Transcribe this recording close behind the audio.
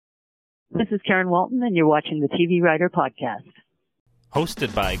This is Karen Walton, and you're watching the TV Writer Podcast.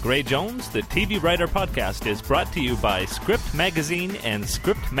 Hosted by Gray Jones, the TV Writer Podcast is brought to you by Script Magazine and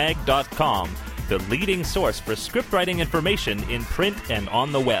ScriptMag.com, the leading source for scriptwriting information in print and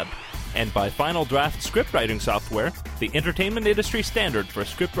on the web. And by Final Draft scriptwriting software, the entertainment industry standard for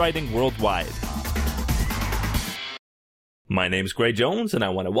scriptwriting worldwide. My name's Gray Jones, and I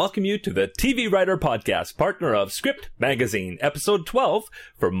want to welcome you to the TV Writer Podcast, partner of Script Magazine, episode 12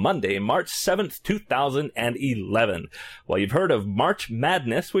 for Monday, March 7th, 2011. Well, you've heard of March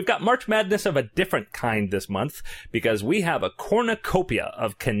Madness. We've got March Madness of a different kind this month because we have a cornucopia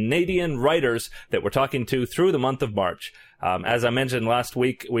of Canadian writers that we're talking to through the month of March. As I mentioned last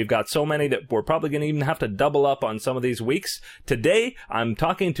week, we've got so many that we're probably going to even have to double up on some of these weeks. Today, I'm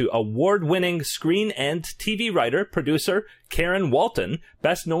talking to award-winning screen and TV writer, producer, Karen Walton,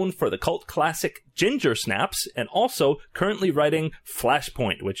 best known for the cult classic Ginger Snaps, and also currently writing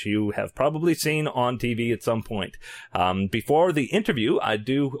Flashpoint, which you have probably seen on TV at some point. Before the interview, I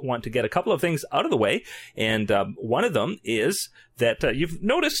do want to get a couple of things out of the way, and one of them is that you've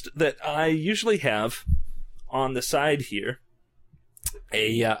noticed that I usually have on the side here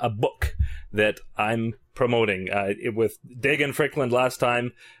a book that I'm promoting. With Dagan Frickland last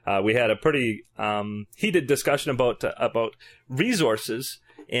time, we had a pretty heated discussion about resources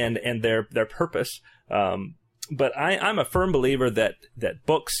and their purpose. But I'm a firm believer that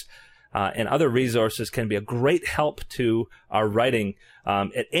books and other resources can be a great help to our writing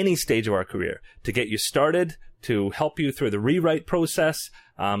at any stage of our career, to get you started, to help you through the rewrite process,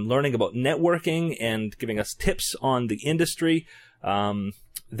 learning about networking and giving us tips on the industry.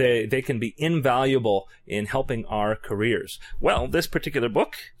 They can be invaluable in helping our careers. Well, this particular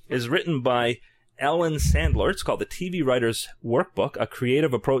book is written by Ellen Sandler. It's called The TV Writer's Workbook, A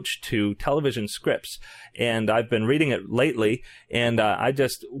Creative Approach to Television Scripts. And I've been reading it lately, and I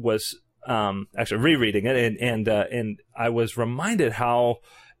just was actually rereading it, and I was reminded how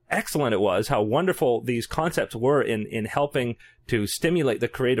excellent it was, how wonderful these concepts were in helping to stimulate the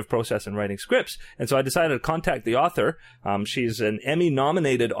creative process in writing scripts. And so I decided to contact the author. She's an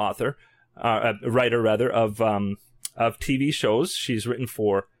Emmy-nominated writer of TV shows. She's written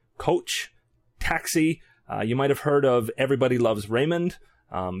for Coach, Taxi. You might have heard of Everybody Loves Raymond,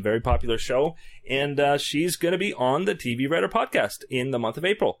 very popular show. And she's going to be on the TV Writer Podcast in the month of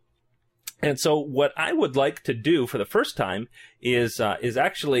April. And so what I would like to do for the first time is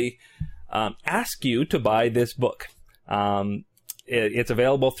actually ask you to buy this book. It's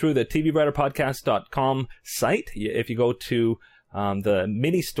available through the tvwriterpodcast.com site. If you go to the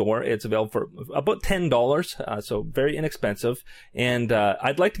mini store, it's available for about $10, so very inexpensive. And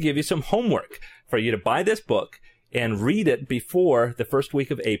I'd like to give you some homework for you to buy this book and read it before the first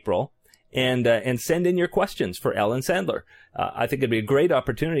week of April. And send in your questions for Ellen Sandler. I think it'd be a great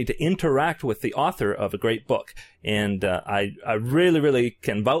opportunity to interact with the author of a great book. And I really, really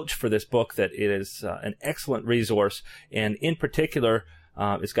can vouch for this book, that it is an excellent resource. And in particular,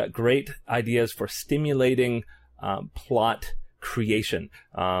 it's got great ideas for stimulating plot creation.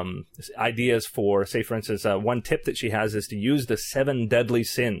 Ideas for, say, for instance, one tip that she has is to use the 7 deadly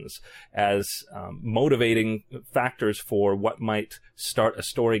sins as motivating factors for what might start a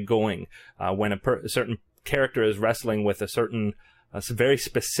story going. When a certain character is wrestling with a certain very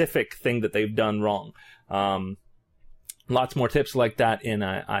specific thing that they've done wrong. Lots more tips like that, and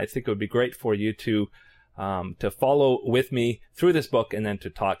I think it would be great for you to follow with me through this book and then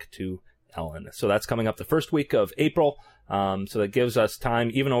to talk to Ellen. So that's coming up the first week of April. So that gives us time.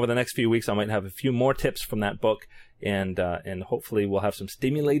 Even over the next few weeks, I might have a few more tips from that book, and hopefully we'll have some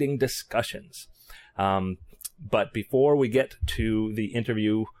stimulating discussions. But before we get to the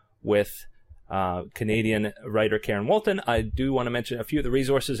interview with Canadian writer Karen Walton, I do want to mention a few of the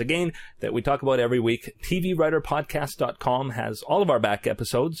resources again that we talk about every week. TVWriterPodcast.com has all of our back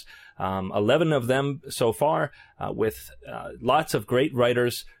episodes, 11 of them so far, with lots of great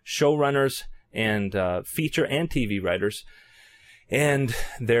writers, showrunners, and feature and TV writers. And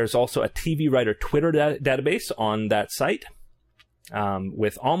there's also a TV writer Twitter database on that site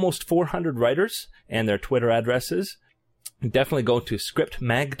with almost 400 writers and their Twitter addresses. Definitely go to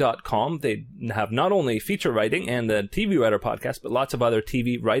scriptmag.com. They have not only feature writing and the TV Writer Podcast, but lots of other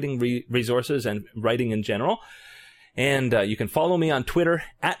TV writing resources and writing in general. And you can follow me on Twitter.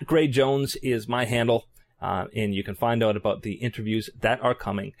 @GrayJones is my handle. And you can find out about the interviews that are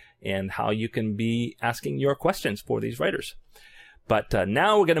coming and how you can be asking your questions for these writers. But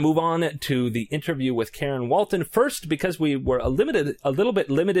now we're going to move on to the interview with Karen Walton. First, because we were a little bit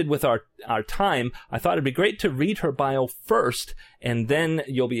limited with our time, I thought it'd be great to read her bio first, and then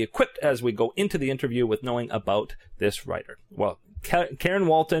you'll be equipped as we go into the interview with knowing about this writer. Well, Karen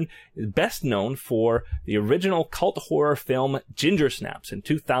Walton is best known for the original cult horror film Ginger Snaps in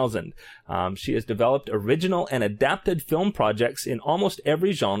 2000. She has developed original and adapted film projects in almost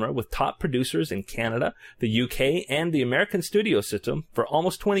every genre with top producers in Canada, the UK, and the American studio system for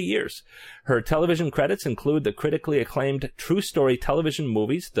almost 20 years. Her television credits include the critically acclaimed true story television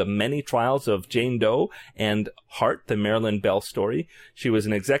movies The Many Trials of Jane Doe and Heart, the Marilyn Bell story. She was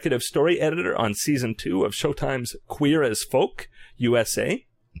an executive story editor on season 2 of Showtime's Queer as Folk USA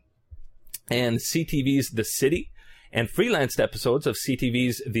and CTV's The City, and freelanced episodes of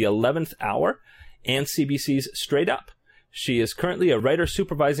CTV's The 11th Hour and CBC's Straight Up. She is currently a writer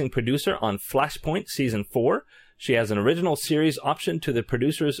supervising producer on Flashpoint Season 4. She has an original series optioned to the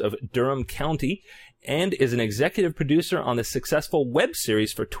producers of Durham County and is an executive producer on the successful web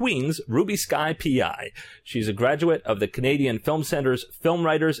series for tweens, Ruby Sky PI. She's a graduate of the Canadian Film Centre's Film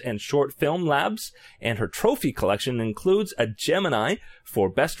Writers and Short Film Labs, and her trophy collection includes a Gemini for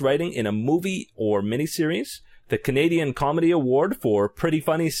Best Writing in a Movie or Miniseries, the Canadian Comedy Award for Pretty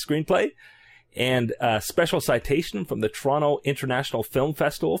Funny Screenplay, and a special citation from the Toronto International Film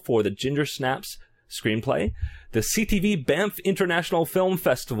Festival for the Ginger Snaps screenplay, the CTV Banff International Film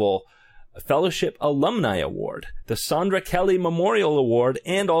Festival Fellowship Alumni Award, the Sandra Kelly Memorial Award,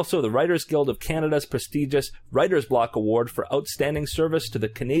 and also the Writers Guild of Canada's prestigious Writer's Block Award for outstanding service to the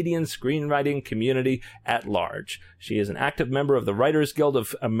Canadian screenwriting community at large. She is an active member of the Writers Guild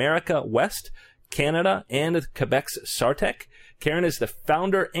of America West, Canada, and Quebec's SARTEC. Karen is the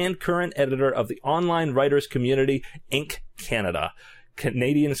founder and current editor of the online writers community, Inc. Canada,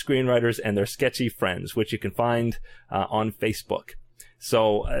 Canadian Screenwriters and Their Sketchy Friends, which you can find on Facebook.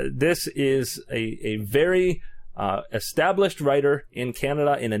 So this is a very established writer in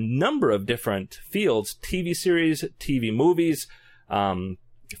Canada in a number of different fields: TV series, TV movies,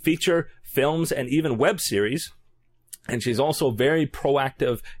 feature films, and even web series. And she's also very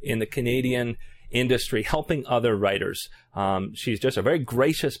proactive in the Canadian industry, helping other writers. She's just a very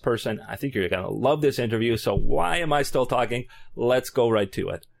gracious person. I think you're going to love this interview. So why am I still talking? Let's go right to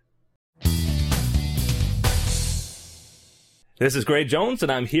it. This is Gray Jones,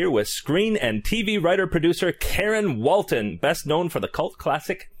 and I'm here with screen and TV writer-producer Karen Walton, best known for the cult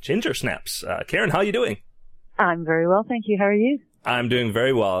classic Ginger Snaps. Karen, how are you doing? I'm very well, thank you. How are you? I'm doing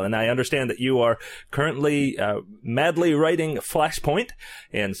very well, and I understand that you are currently madly writing Flashpoint,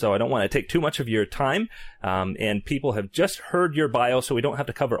 and so I don't want to take too much of your time. And people have just heard your bio, so we don't have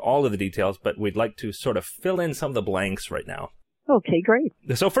to cover all of the details, but we'd like to sort of fill in some of the blanks right now. Okay, great.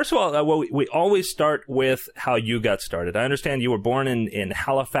 So first of all, we always start with how you got started. I understand you were born in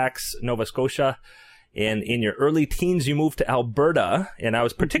Halifax, Nova Scotia, and in your early teens you moved to Alberta, and I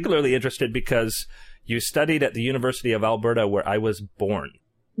was particularly interested because you studied at the University of Alberta, where I was born.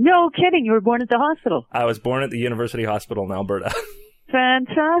 No kidding, you were born at the hospital. I was born at the University Hospital in Alberta.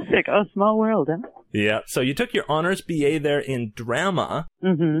 Fantastic. Oh, small world, huh? Yeah. So you took your honors BA there in drama.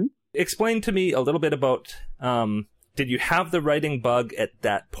 Mm-hmm. Explain to me a little bit about, did you have the writing bug at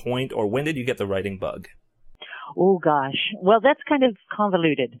that point, or when did you get the writing bug? Oh, gosh. Well, that's kind of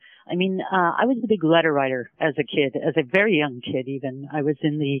convoluted. I mean, I was a big letter writer as a kid, as a very young kid even. I was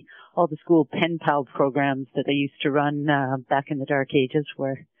in all the school pen pal programs that they used to run back in the dark ages,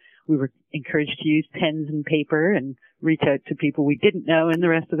 where we were encouraged to use pens and paper and reach out to people we didn't know in the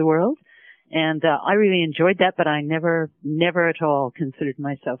rest of the world. And I really enjoyed that, but I never at all considered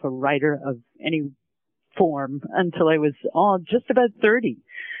myself a writer of any form until I was just about 30.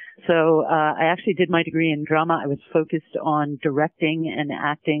 So I actually did my degree in drama. I was focused on directing and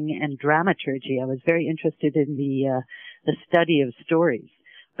acting and dramaturgy. I was very interested in the study of stories,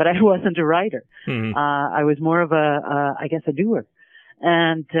 but I wasn't a writer. Mm-hmm. I was more of a doer.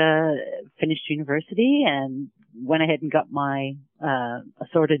 And finished university and went ahead and got my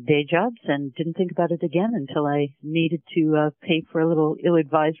assorted day jobs and didn't think about it again until I needed to pay for a little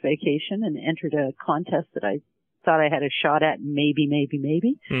ill-advised vacation and entered a contest that I thought I had a shot at maybe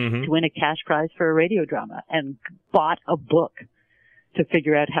mm-hmm. to win a cash prize for a radio drama, and bought a book to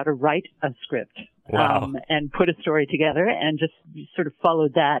figure out how to write a script. Wow. And put a story together, and just sort of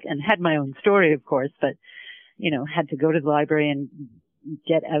followed that, and had my own story, of course, but, had to go to the library and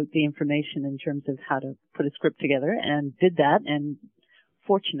get out the information in terms of how to put a script together, and did that, and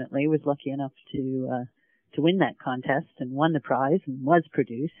fortunately was lucky enough to win that contest and won the prize and was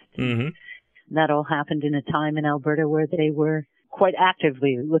produced. Mm-hmm. That all happened in a time in Alberta where they were quite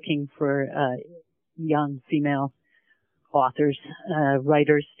actively looking for young female authors,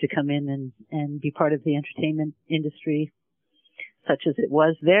 writers to come in and be part of the entertainment industry, such as it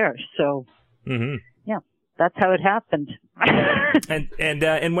was there. So, mm-hmm. yeah, that's how it happened.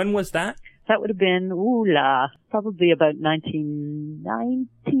 And when was that? That would have been, probably about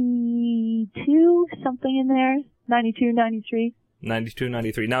 1992, something in there. 92, 93. 92,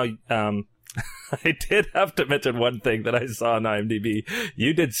 93. Now, I did have to mention one thing that I saw on IMDb.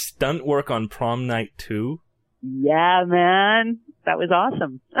 You did stunt work on Prom Night 2? Yeah, man. That was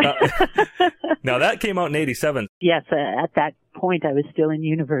awesome. Now, that came out in 87. Yes, at that point I was still in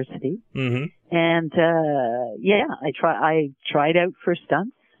university. Mm-hmm. And, I tried out for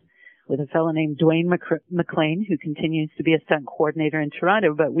stunts with a fellow named Dwayne McLean, who continues to be a stunt coordinator in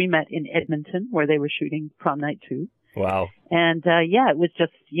Toronto, but we met in Edmonton where they were shooting Prom Night 2. Wow. And, it was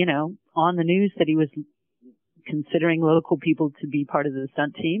just, on the news that he was considering local people to be part of the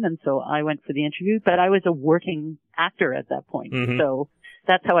stunt team. And so I went for the interview, but I was a working actor at that point. Mm-hmm. So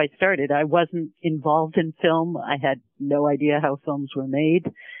that's how I started. I wasn't involved in film. I had no idea how films were made.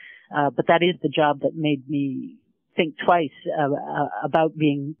 But that is the job that made me think twice about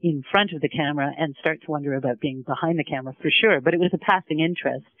being in front of the camera and start to wonder about being behind the camera for sure. But it was a passing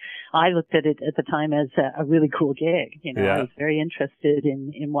interest. I looked at it at the time as a really cool gig. I was very interested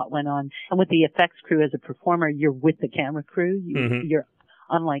in what went on. And with the effects crew as a performer, you're with the camera crew. You're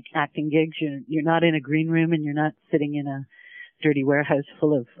unlike acting gigs. You're not in a green room and you're not sitting in a dirty warehouse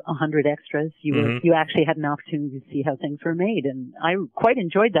full of 100 extras. You actually had an opportunity to see how things were made. And I quite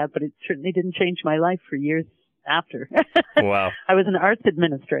enjoyed that, but it certainly didn't change my life for years after. Wow. I was an arts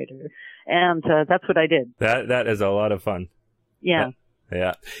administrator, and that's what I did. That is a lot of fun. Yeah.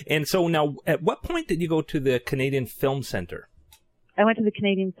 Yeah. And so now, at what point did you go to the Canadian Film Centre? I went to the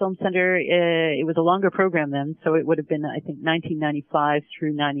Canadian Film Centre. It was a longer program then, so it would have been, I think, 1995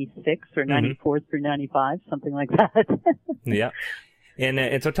 through 96 or 94 through 95, something like that. Yeah.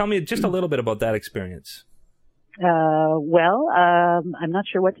 And so tell me just a little bit about that experience. I'm not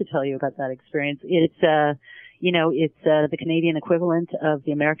sure what to tell you about that experience. It's the Canadian equivalent of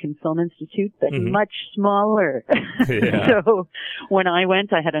the American Film Institute, but much smaller. Yeah. So when I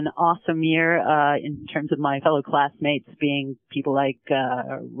went, I had an awesome year, in terms of my fellow classmates being people like,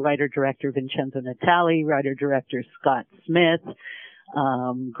 writer-director Vincenzo Natali, writer-director Scott Smith,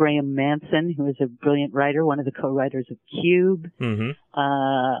 Graham Manson, who is a brilliant writer, one of the co-writers of Cube,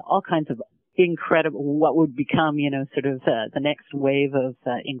 all kinds of incredible, what would become, the next wave of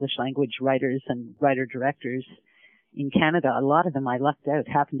English language writers and writer-directors in Canada. A lot of them I lucked out,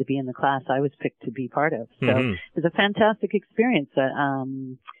 happened to be in the class I was picked to be part of. So it was a fantastic experience.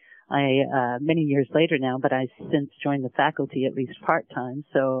 Many years later now, but I since joined the faculty at least part-time,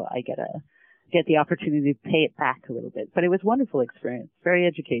 so I get the opportunity to pay it back a little bit. But it was a wonderful experience, very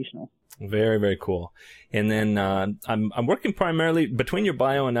educational. Very, very cool. And then I'm working primarily between your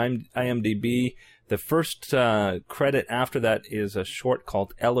bio and IMDb. The first credit after that is a short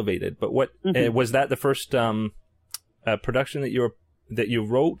called Elevated. But what was that the first production that you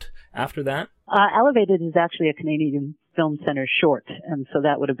wrote after that? Elevated is actually a Canadian Film Centre short, and so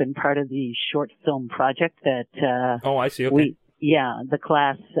that would have been part of the short film project that. Oh, I see. Okay. The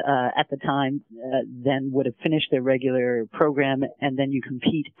class at the time then would have finished their regular program, and then you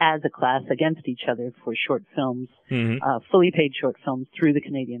compete as a class against each other for short films, fully paid short films through the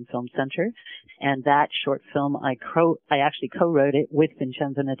Canadian Film Centre. And that short film, I actually co-wrote it with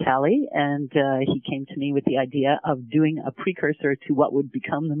Vincenzo Natali, and he came to me with the idea of doing a precursor to what would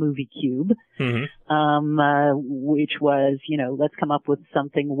become the movie Cube, which was, let's come up with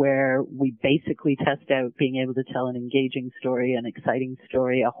something where we basically test out being able to tell an engaging story, an exciting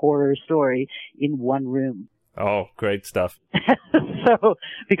story, a horror story in one room. Oh, great stuff. So,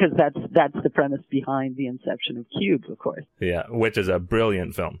 because that's the premise behind the inception of Cube, of course. Yeah, which is a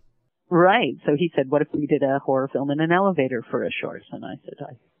brilliant film. Right. So he said, what if we did a horror film in an elevator for a short? And I said,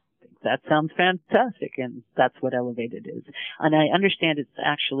 I think that sounds fantastic. And that's what Elevated is. And I understand it's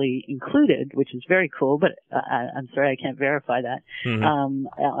actually included, which is very cool, but I'm sorry, I can't verify that,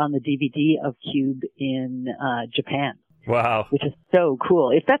 on the DVD of Cube in Japan. Wow. Which is so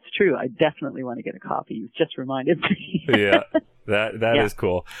cool. If that's true, I definitely want to get a copy. You've just reminded me. Yeah, that is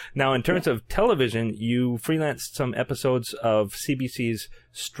cool. Now, in terms of television, you freelanced some episodes of CBC's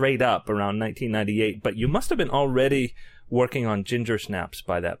Straight Up around 1998, but you must have been already working on Ginger Snaps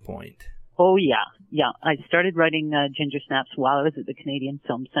by that point. Oh, yeah. Yeah. I started writing Ginger Snaps while I was at the Canadian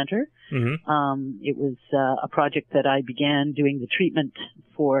Film Centre. It was a project that I began doing the treatment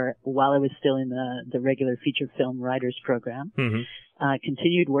for while I was still in the regular feature film writers program.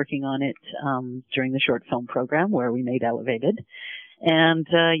 Continued working on it during the short film program where we made Elevated. And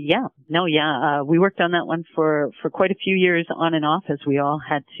we worked on that one for quite a few years on and off as we all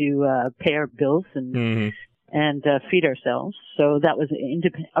had to pay our bills and and feed ourselves. So that was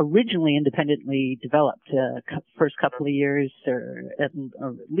originally independently developed. First couple of years, or at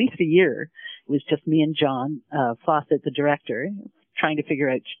least a year, it was just me and John Fawcett, the director, trying to figure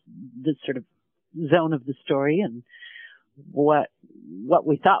out the sort of zone of the story and what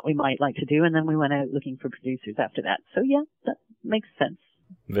we thought we might like to do, and then we went out looking for producers after that. So yeah, that makes sense.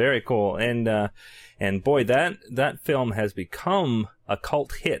 Very cool. And boy, that film has become a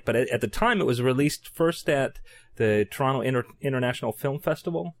cult hit. But at the time, it was released first at the Toronto International Film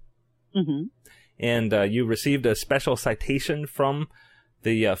Festival. Mm-hmm. And you received a special citation from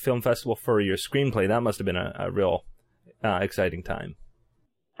the film festival for your screenplay. That must have been a real exciting time.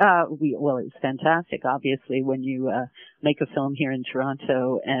 Well, it's fantastic. Obviously, when you make a film here in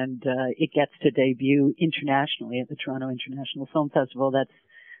Toronto and it gets to debut internationally at the Toronto International Film Festival,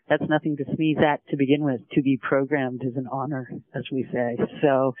 that's nothing to sneeze at to begin with. To be programmed is an honor, as we say.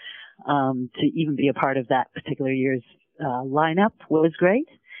 So to even be a part of that particular year's lineup was great.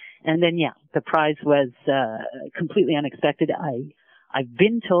 And then, yeah, the prize was completely unexpected. I've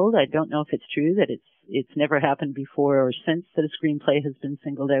been told, I don't know if it's true, that it's never happened before or since that a screenplay has been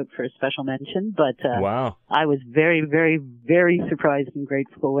singled out for a special mention, but wow. I was very, very, very surprised and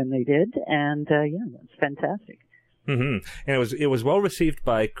grateful when they did, and yeah, that's fantastic. Mm-hmm. And it was well received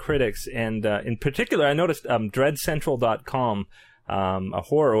by critics, and in particular, I noticed DreadCentral.com, a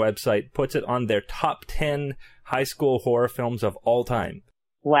horror website, puts it on their top 10 high school horror films of all time.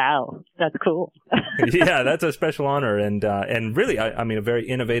 Wow, that's cool. Yeah, that's a special honor, and really, I mean, a very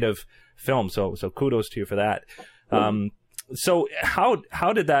innovative film. So kudos to you for that. So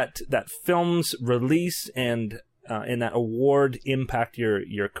how did that film's release and that award impact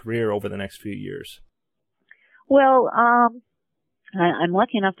your career over the next few years? Well, I'm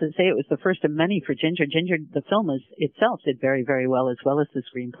lucky enough to say it was the first of many for Ginger. Ginger, the film itself did very, very well as the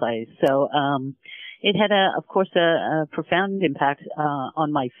screenplay. So, it had of course, a profound impact,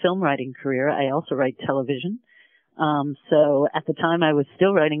 on my film writing career. I also write television. So at the time I was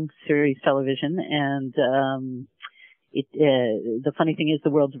still writing series television, and, the funny thing is the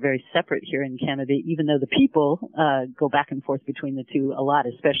worlds are very separate here in Canada, even though the people go back and forth between the two a lot,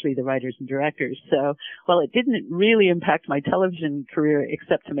 especially the writers and directors. So while it didn't really impact my television career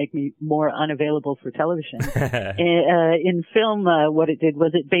except to make me more unavailable for television, in film what it did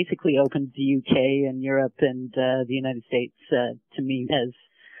was it basically opened the UK and Europe and the United States to me as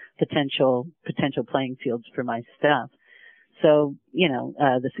potential playing fields for my stuff. So,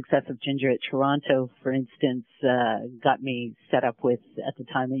 the success of Ginger at Toronto, for instance, got me set up with, at the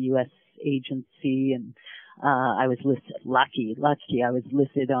time, a U.S. agency, and I was lucky. I was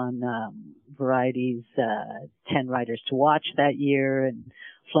listed on Variety's 10 Writers to Watch that year, and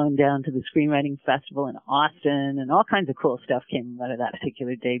flown down to the Screenwriting Festival in Austin, and all kinds of cool stuff came out of that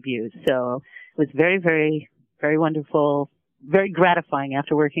particular debut. So it was very, very, very wonderful. Very gratifying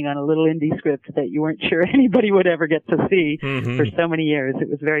after working on a little indie script that you weren't sure anybody would ever get to see for so many years. It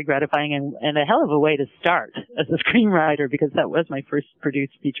was very gratifying and a hell of a way to start as a screenwriter, because that was my first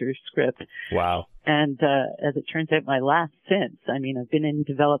produced feature script. Wow. And as it turns out, my last since. I mean, I've been in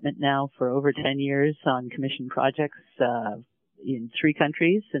development now for over 10 years on commission projects in 3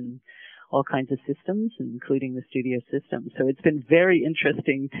 countries and all kinds of systems, including the studio system. So it's been very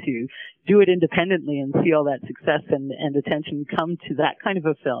interesting to do it independently and see all that success and attention come to that kind of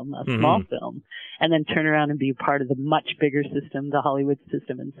a film, a small film, and then turn around and be part of the much bigger system, the Hollywood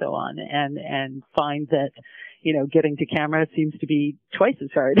system and so on, and find that, getting to camera seems to be twice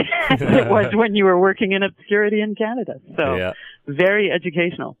as hard as it was when you were working in obscurity in Canada. So yeah. Very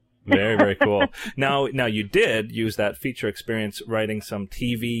educational. Very, very cool. Now you did use that feature experience writing some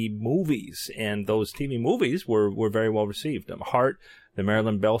TV movies, and those TV movies were very well received. Heart, the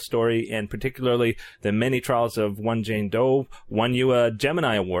Marilyn Bell story, and particularly the Many Trials of One Jane Doe won you a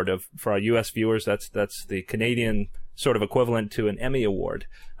Gemini Award. For our U.S. viewers, that's the Canadian sort of equivalent to an Emmy Award.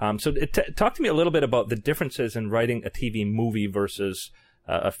 So talk to me a little bit about the differences in writing a TV movie versus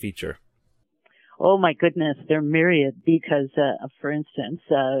a feature. Oh my goodness, they're myriad because, for instance,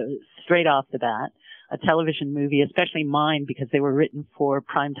 straight off the bat, a television movie, especially mine because they were written for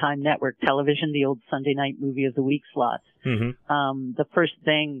primetime network television, the old Sunday night movie of the week slots. The first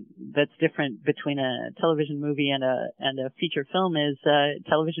thing that's different between a television movie and a feature film is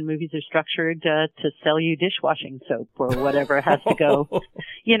television movies are structured to sell you dishwashing soap or whatever has to go.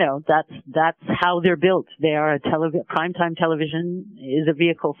 That's how they're built. They are primetime television is a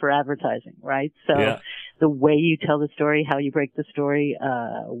vehicle for advertising, right? So yeah. The way you tell the story, how you break the story,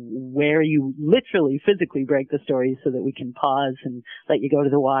 where you literally physically break the story so that we can pause and let you go to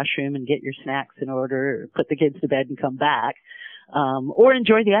the washroom and get your snacks in order, or put the kids to bed and come back. or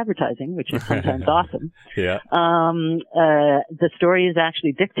enjoy the advertising, which is sometimes awesome. Yeah. The story is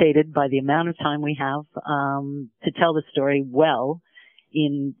actually dictated by the amount of time we have to tell the story well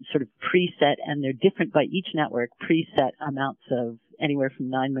in sort of preset, and they're different by each network, preset amounts of anywhere from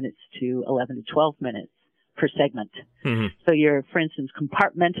 9 minutes to 11 to 12 minutes per segment. Mm-hmm. So you're, for instance,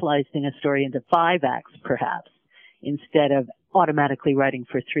 compartmentalizing a story into 5 acts, perhaps, instead of automatically writing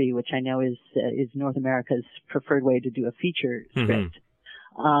for 3, which I know is North America's preferred way to do a feature script.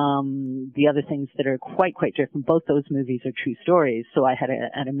 The other things that are quite different, both those movies are true stories. So I had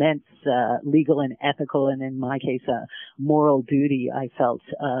an immense legal and ethical, and in my case, a moral duty, I felt,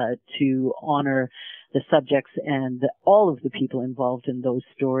 to honor the subjects and all of the people involved in those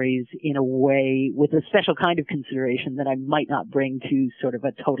stories in a way with a special kind of consideration that I might not bring to sort of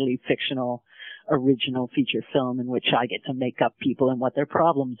a totally fictional original feature film in which I get to make up people and what their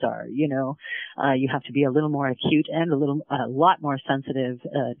problems are. You know, you have to be a little more acute and a lot more sensitive,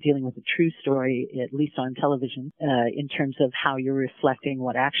 dealing with a true story, at least on television, in terms of how you're reflecting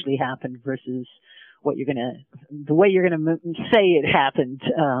what actually happened versus what the way you're gonna say it happened,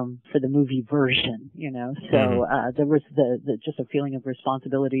 for the movie version, you know. So, there was just a feeling of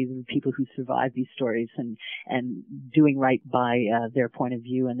responsibility to the people who survived these stories and doing right by, their point of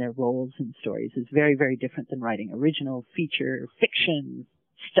view and their roles in stories is very, very different than writing original feature fiction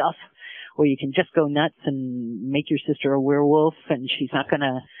stuff where you can just go nuts and make your sister a werewolf and she's not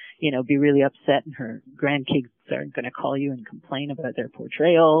gonna, you know, be really upset and her grandkids aren't gonna call you and complain about their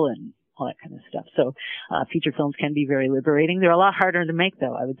portrayal and all that kind of stuff. So, feature films can be very liberating. They're a lot harder to make,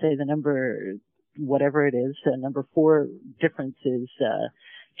 though. I would say the number, whatever it is, number 4 difference is,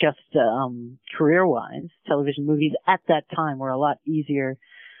 just, career-wise. Television movies at that time were a lot easier.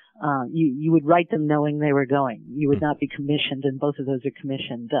 You would write them knowing they were going. You would not be commissioned, and both of those are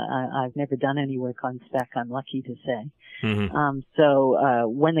commissioned. I've never done any work on spec, I'm lucky to say. So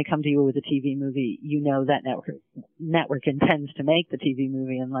when they come to you with a TV movie, you know that network intends to make the TV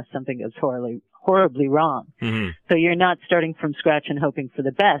movie unless something goes horribly wrong. So you're not starting from scratch and hoping for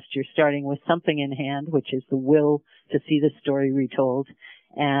the best. You're starting with something in hand, which is the will to see the story retold.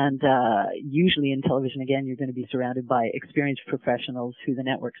 And usually in television, again, you're going to be surrounded by experienced professionals who the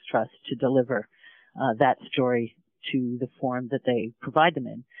networks trust to deliver that story to the form that they provide them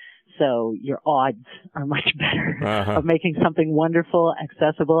in. So your odds are much better of making something wonderful,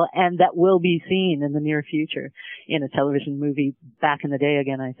 accessible, and that will be seen in the near future in a television movie back in the day,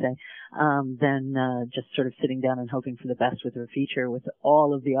 again, I say, than just sort of sitting down and hoping for the best with a feature with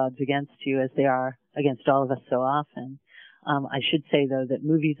all of the odds against you as they are against all of us so often. I should say, though, that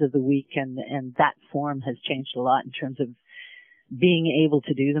movies of the week and that form has changed a lot in terms of being able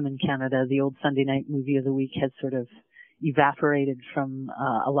to do them in Canada. The old Sunday night movie of the week has sort of evaporated from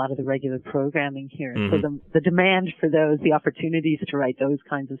a lot of the regular programming here. So the demand for those, the opportunities to write those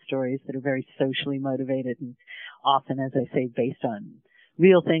kinds of stories that are very socially motivated and often, as I say, based on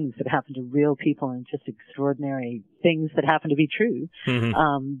real things that happen to real people and just extraordinary things that happen to be true.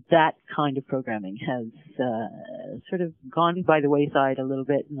 That kind of programming has sort of gone by the wayside a little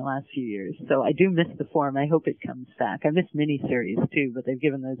bit in the last few years. So I do miss the form. I hope it comes back. I miss miniseries too, but they've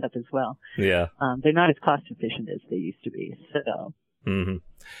given those up as well. Yeah. They're not as cost efficient as they used to be. So.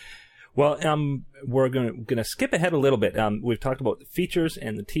 Well, we're going to skip ahead a little bit. We've talked about the features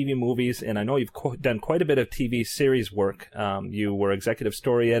and the TV movies, and I know you've done quite a bit of TV series work. You were executive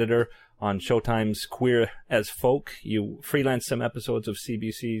story editor on Showtime's Queer as Folk. You freelanced some episodes of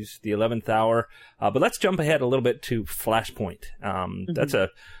CBC's The 11th Hour. But let's jump ahead a little bit to Flashpoint. That's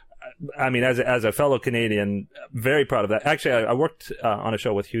I mean, as a fellow Canadian, very proud of that. Actually, I worked on a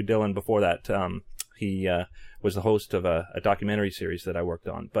show with Hugh Dillon before that. He was the host of a documentary series that I worked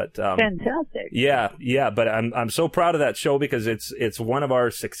on. But fantastic. Yeah. But I'm so proud of that show because it's one of our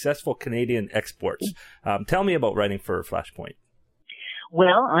successful Canadian exports. Tell me about writing for Flashpoint.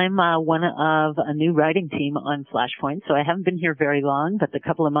 Well, I'm one of a new writing team on Flashpoint, so I haven't been here very long, but the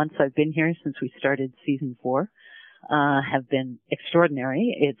couple of months I've been here since we started season 4 have been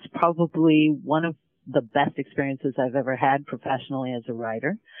extraordinary. It's probably one of the best experiences I've ever had professionally as a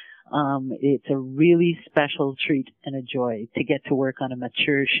writer. It's a really special treat and a joy to get to work on a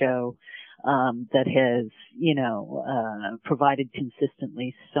mature show that has, provided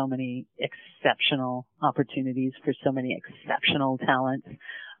consistently so many exceptional opportunities for so many exceptional talents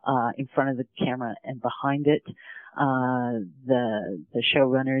in front of the camera and behind it. The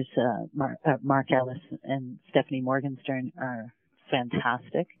showrunners, Mark Ellis and Stephanie Morgenstern, are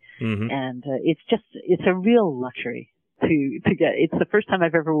fantastic. And it's a real luxury to get. It's the first time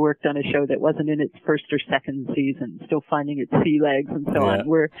I've ever worked on a show that wasn't in its first or second season, still finding its sea legs and so on.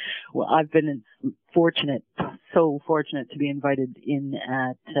 I've been so fortunate to be invited in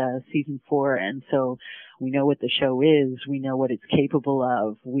at season 4, and so we know what the show is, we know what it's capable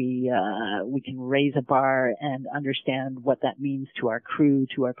of, we can raise a bar and understand what that means to our crew,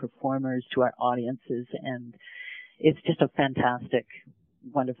 to our performers, to our audiences, and it's just a fantastic,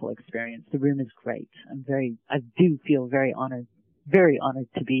 wonderful experience. The room is great. I do feel very honored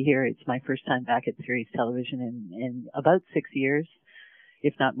to be here. It's my first time back at Series Television in about 6 years,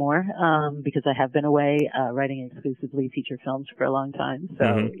 if not more, because I have been away writing exclusively feature films for a long time.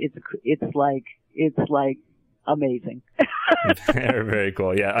 So it's like amazing. Very, very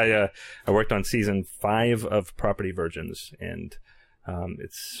cool. Yeah, I worked on season 5 of Property Virgins, and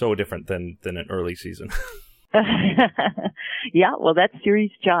it's so different than an early season. Yeah, well, that's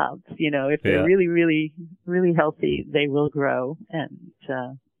series jobs. If they're really, really, really healthy, they will grow. And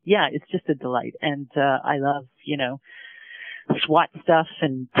it's just a delight. And I love, SWAT stuff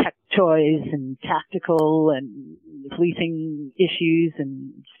and tech toys and tactical and policing issues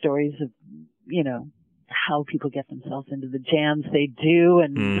and stories of, how people get themselves into the jams they do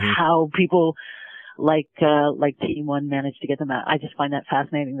and how people like Team One managed to get them out. I just find that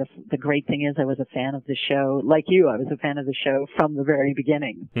fascinating. The great thing is I was a fan of the show, like you. I was a fan of the show from the very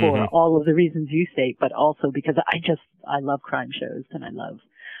beginning for all of the reasons you state, but also because I love crime shows, and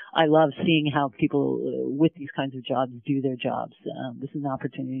I love seeing how people with these kinds of jobs do their jobs. This is an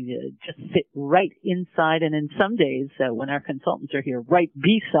opportunity to just sit right inside, and in some days, when our consultants are here, right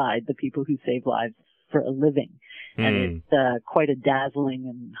beside the people who save lives for a living. And it's quite a dazzling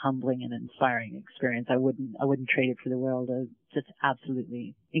and humbling and inspiring experience. I wouldn't trade it for the world. Just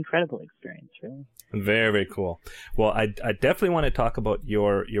absolutely incredible experience, really. Very, very cool. Well, I definitely want to talk about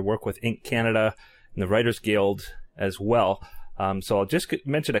your work with Ink Canada and the Writers Guild as well. So I'll just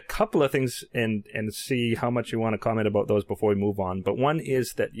mention a couple of things and see how much you want to comment about those before we move on. But one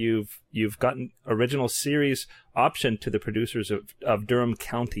is that you've gotten original series option to the producers of Durham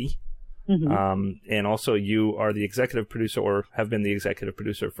County. And also you are the executive producer, or have been the executive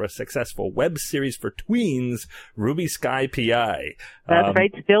producer, for a successful web series for tweens, Ruby Sky PI. That's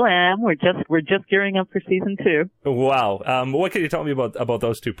right, still am. We're just gearing up for season 2. Wow. What can you tell me about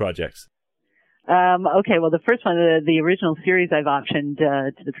those 2 projects? Okay, well, the first one, the original series I've optioned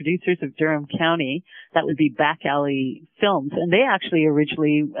to the producers of Durham County. That would be Back Alley Films, and they actually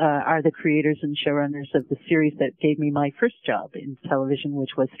originally are the creators and showrunners of the series that gave me my first job in television,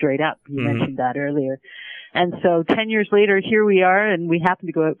 which was Straight Up. You mentioned that earlier. And so 10 years later, here we are, and we happened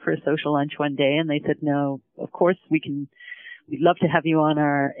to go out for a social lunch one day, and they said, no, of course we'd love to have you on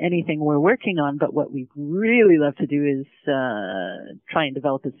anything we're working on, but what we'd really love to do is try and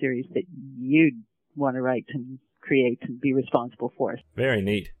develop a series that you'd want to write and create and be responsible for. Very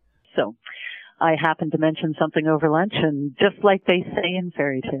neat. So I happened to mention something over lunch, and just like they say in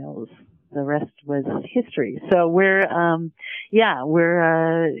fairy tales, the rest was history. So we're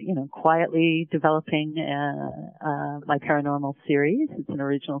quietly developing my paranormal series. It's an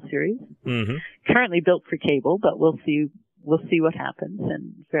original series, currently built for cable, but we'll see what happens,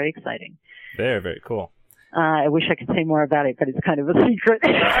 and it's very exciting. Very, very cool. I wish I could say more about it, but it's kind of a secret.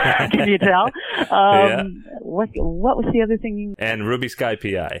 Can you tell? What was the other thing? And Ruby Sky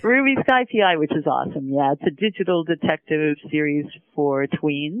PI. Ruby Sky PI, which is awesome. Yeah, it's a digital detective series for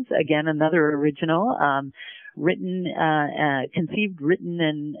tweens. Again, another original, conceived, written,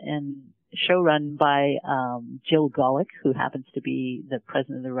 and show run by Jill Gollick, who happens to be the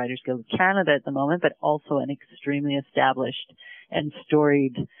president of the Writers Guild of Canada at the moment, but also an extremely established and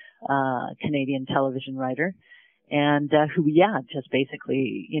storied Canadian television writer, and who just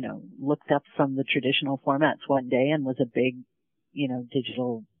basically looked up from the traditional formats one day and was a big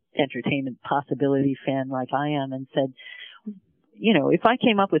digital entertainment possibility fan like I am, and said, if I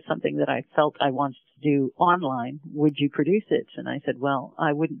came up with something that I felt I wanted to do online, would you produce it? And I said, well,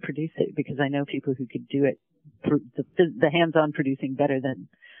 I wouldn't produce it because I know people who could do it, the hands-on producing better than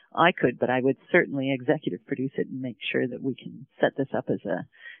I could, but I would certainly executive produce it and make sure that we can set this up as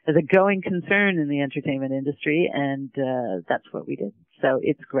a going concern in the entertainment industry, and that's what we did. So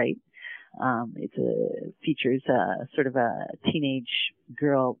it's great. It features sort of a teenage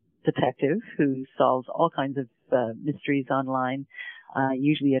girl detective who solves all kinds of mysteries online,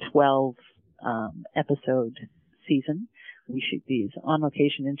 usually a 12 episode season. We shoot these on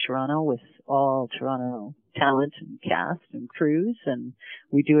location in Toronto with all Toronto talent and cast and crews, and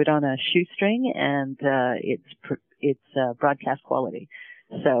we do it on a shoestring, and it's broadcast quality.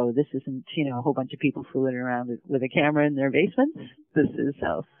 So this isn't a whole bunch of people fooling around with a camera in their basements. This is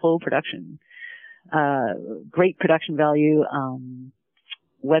a full production great production value,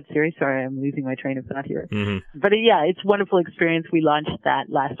 web series. Sorry, I'm losing my train of thought here. Mm-hmm. But yeah, it's a wonderful experience. We launched that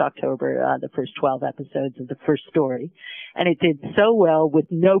last October, the first 12 episodes of the first story. And it did so well with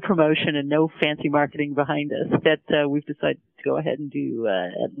no promotion and no fancy marketing behind us that we've decided to go ahead and do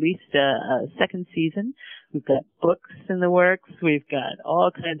at least a second season. We've got books in the works. We've got all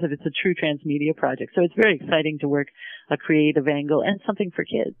kinds of, it's a true transmedia project. So it's very exciting to work a creative angle and something for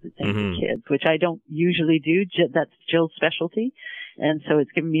kids. It's aimed for kids, which I don't usually do. That's Jill's specialty. And so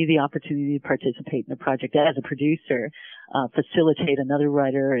it's given me the opportunity to participate in a project as a producer, facilitate another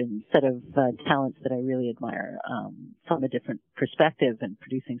writer and set of talents that I really admire from a different perspective, and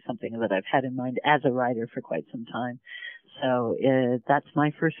producing something that I've had in mind as a writer for quite some time. So that's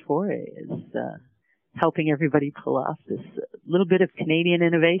my first foray, is helping everybody pull off this little bit of Canadian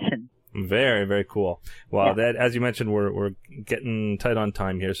innovation. Very, very cool. Well, that, as you mentioned, we're getting tight on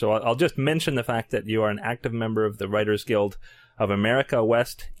time here. So I'll just mention the fact that you are an active member of the Writers Guild of America,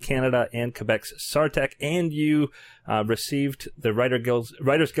 West, Canada, and Quebec's SARTEC, and you received the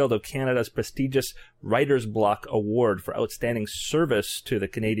Writers Guild of Canada's prestigious Writer's Block Award for outstanding service to the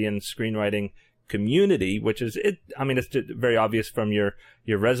Canadian screenwriting community, which is, it's just very obvious from your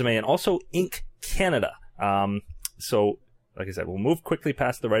resume, and also Inc. Canada. So, like I said, we'll move quickly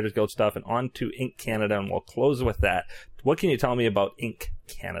past the Writers Guild stuff and on to Inc. Canada, and we'll close with that. What can you tell me about Inc.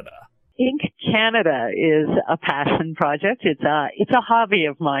 Canada? Inc. Canada is a passion project. It's a hobby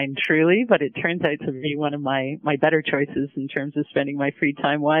of mine, truly, but it turns out to be one of my better choices in terms of spending my free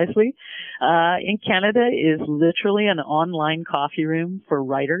time wisely. Inc. Canada is literally an online coffee room for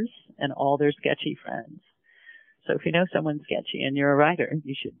writers and all their sketchy friends. So if you know someone sketchy and you're a writer,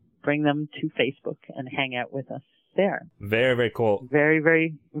 you should bring them to Facebook and hang out with us there. Very, very cool. Very,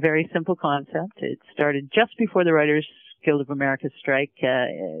 very, very simple concept. It started just before the Writers Guild of America strike. I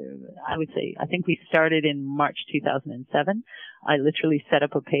think we started in March 2007. I literally set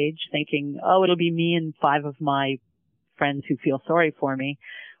up a page thinking, it'll be me and 5 of my friends who feel sorry for me.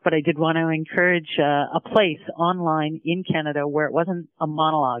 But I did want to encourage a place online in Canada where it wasn't a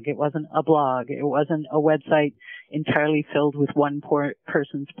monologue, it wasn't a blog, it wasn't a website entirely filled with one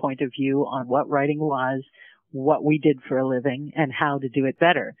person's point of view on what writing was, what we did for a living, and how to do it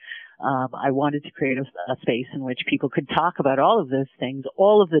better. I wanted to create a space in which people could talk about all of those things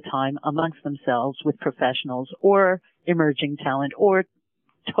all of the time amongst themselves with professionals or emerging talent or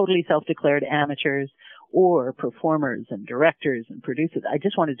totally self-declared amateurs or performers and directors and producers. I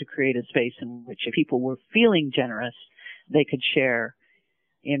just wanted to create a space in which if people were feeling generous, they could share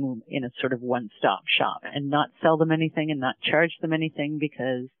in a sort of one-stop shop and not sell them anything and not charge them anything,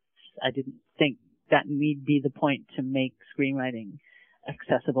 because I didn't think that need be the point to make screenwriting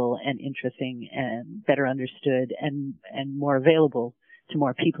accessible and interesting and better understood and more available to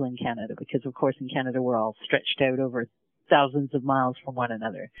more people in Canada, because of course in Canada we're all stretched out over thousands of miles from one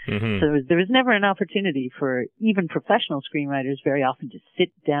another. Mm-hmm. So there was never an opportunity for even professional screenwriters very often to sit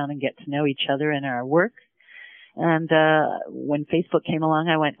down and get to know each other in our work. And when Facebook came along,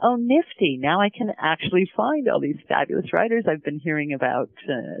 I went, oh, nifty. Now I can actually find all these fabulous writers I've been hearing about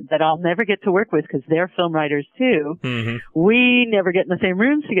that I'll never get to work with because they're film writers too. Mm-hmm. We never get in the same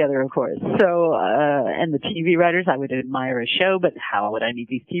rooms together, of course. So, and the TV writers, I would admire a show, but how would I meet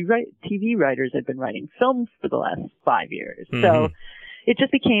these TV writers? I've been writing films for the last 5 years. Mm-hmm. So it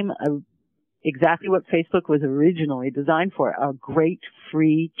just became exactly what Facebook was originally designed for, a great,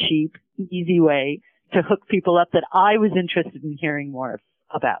 free, cheap, easy way to hook people up that I was interested in hearing more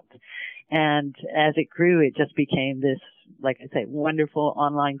about. And as it grew, it just became this, like I say, wonderful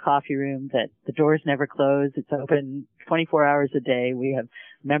online coffee room that the doors never close. It's open 24 hours a day. We have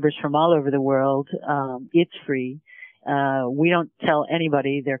members from all over the world. It's free. We don't tell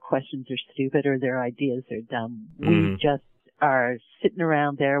anybody their questions are stupid or their ideas are dumb. We just are sitting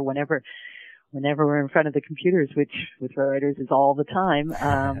around there whenever we're in front of the computers, which with writers is all the time,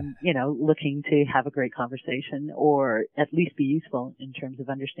 looking to have a great conversation or at least be useful in terms of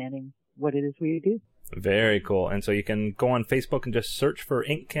understanding what it is we do. Very cool. And so you can go on Facebook and just search for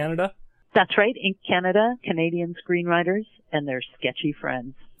Inc. Canada? That's right. Inc. Canada, Canadian screenwriters and their sketchy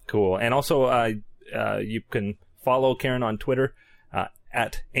friends. Cool. And also, you can follow Karen on Twitter,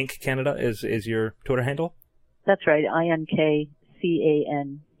 at Inc. Canada is your Twitter handle? That's right. INKCANADA,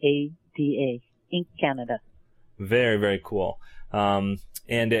 Inc. Canada. Very, very cool. And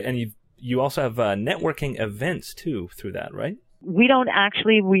you also have networking events too through that, right? We don't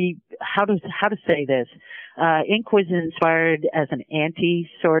actually. How to say this? Inc. was inspired as an anti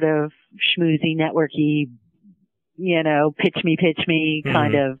sort of schmoozy, networky, pitch me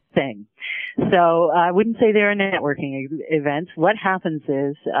kind of thing. So I wouldn't say they're networking events. What happens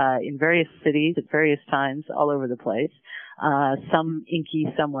is, in various cities at various times all over the place, some inky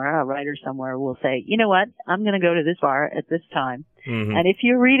somewhere, a writer somewhere will say, you know what, I'm going to go to this bar at this time. Mm-hmm. And if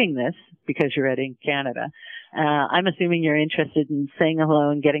you're reading this, because you're at Ink Canada, I'm assuming you're interested in saying hello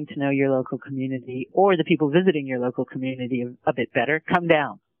and getting to know your local community or the people visiting your local community a bit better. Come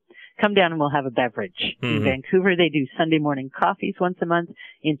down and we'll have a beverage. Mm-hmm. In Vancouver, they do Sunday morning coffees once a month.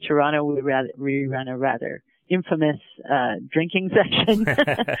 In Toronto, we run a rather infamous drinking session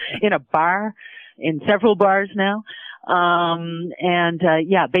in a bar, in several bars now.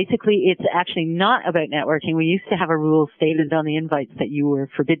 Basically it's actually not about networking. We used to have a rule stated on the invites that you were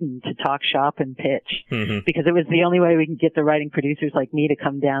forbidden to talk shop and pitch, mm-hmm. because it was the only way we could get the writing producers like me to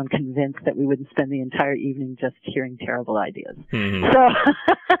come down convinced that we wouldn't spend the entire evening just hearing terrible ideas. Mm-hmm.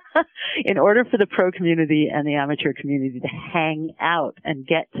 So in order for the pro community and the amateur community to hang out and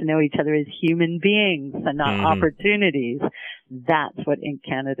get to know each other as human beings and not mm-hmm. opportunities, that's what Ink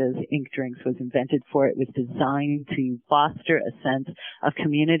Canada's Ink Drinks was invented for. It was designed to foster a sense of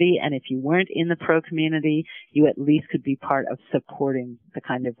community, and if you weren't in the pro community, you at least could be part of supporting the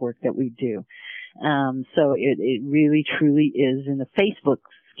kind of work that we do. So it really truly is, in the Facebook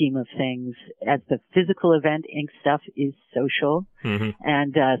scheme of things, as the physical event, Ink Stuff is social, mm-hmm.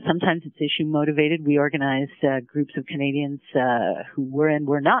 and sometimes it's issue motivated. We organized groups of Canadians who were and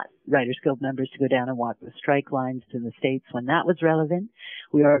were not Writers Guild members to go down and walk the strike lines in the States when that was relevant.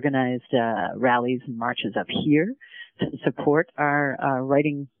 We organized rallies and marches up here to support our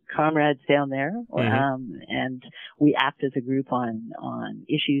writing comrades down there, mm-hmm. And we act as a group on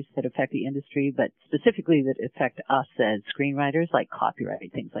issues that affect the industry, but specifically that affect us as screenwriters, like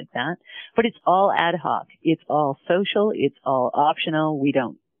copyright, things like that. But it's all ad hoc. It's all social. It's all optional. We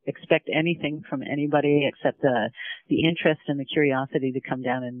don't expect anything from anybody except the interest and the curiosity to come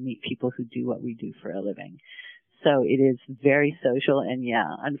down and meet people who do what we do for a living. So it is very social, and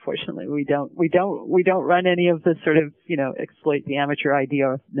unfortunately we don't run any of the sort of, exploit the amateur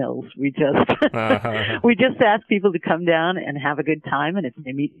idea mills. We just ask people to come down and have a good time, and if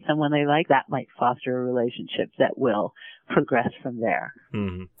they meet someone they like, that might foster a relationship that will progress from there.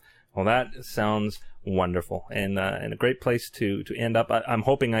 Mm-hmm. Well, that sounds wonderful, and a great place to end up. I'm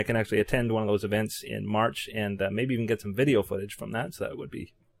hoping I can actually attend one of those events in March, and maybe even get some video footage from that, so that would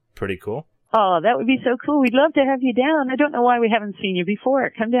be pretty cool. Oh, that would be so cool. We'd love to have you down. I don't know why we haven't seen you before.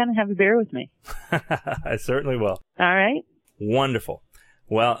 Come down and have a beer with me. I certainly will. All right. Wonderful.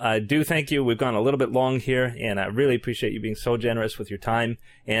 Well, I do thank you. We've gone a little bit long here, and I really appreciate you being so generous with your time,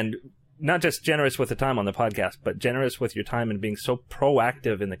 and not just generous with the time on the podcast, but generous with your time and being so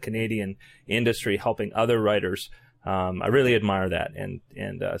proactive in the Canadian industry, helping other writers. I really admire that, and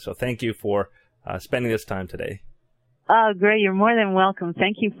so thank you for spending this time today. Oh, great. You're more than welcome.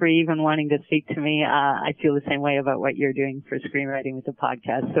 Thank you for even wanting to speak to me. I feel the same way about what you're doing for screenwriting with the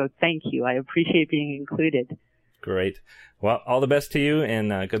podcast. So thank you. I appreciate being included. Great. Well, all the best to you,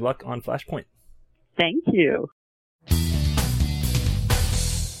 and good luck on Flashpoint. Thank you.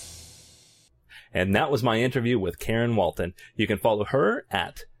 And that was my interview with Karen Walton. You can follow her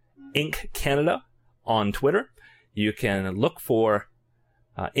at Ink Canada on Twitter. You can look for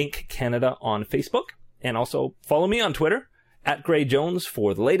Ink Canada on Facebook. And also follow me on Twitter, at Gray Jones,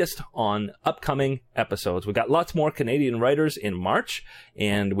 for the latest on upcoming episodes. We've got lots more Canadian writers in March,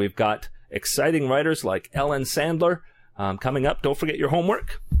 and we've got exciting writers like Ellen Sandler coming up. Don't forget your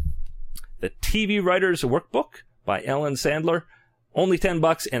homework. The TV Writers Workbook by Ellen Sandler. Only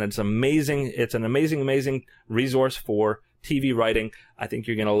 $10, and it's amazing. It's an amazing resource for TV writing. I think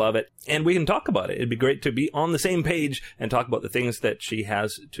you're going to love it, and we can talk about it. It'd be great to be on the same page and talk about the things that she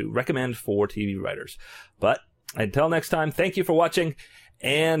has to recommend for TV writers. But until next time, thank you for watching,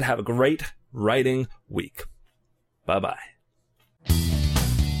 and have a great writing week. Bye-bye.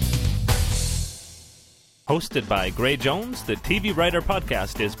 Hosted by Gray Jones, the TV Writer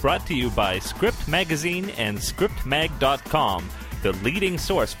Podcast is brought to you by Script Magazine and ScriptMag.com, the leading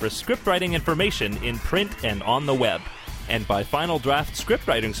source for scriptwriting information in print and on the web. And by Final Draft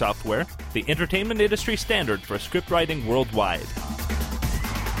scriptwriting software, the entertainment industry standard for scriptwriting worldwide.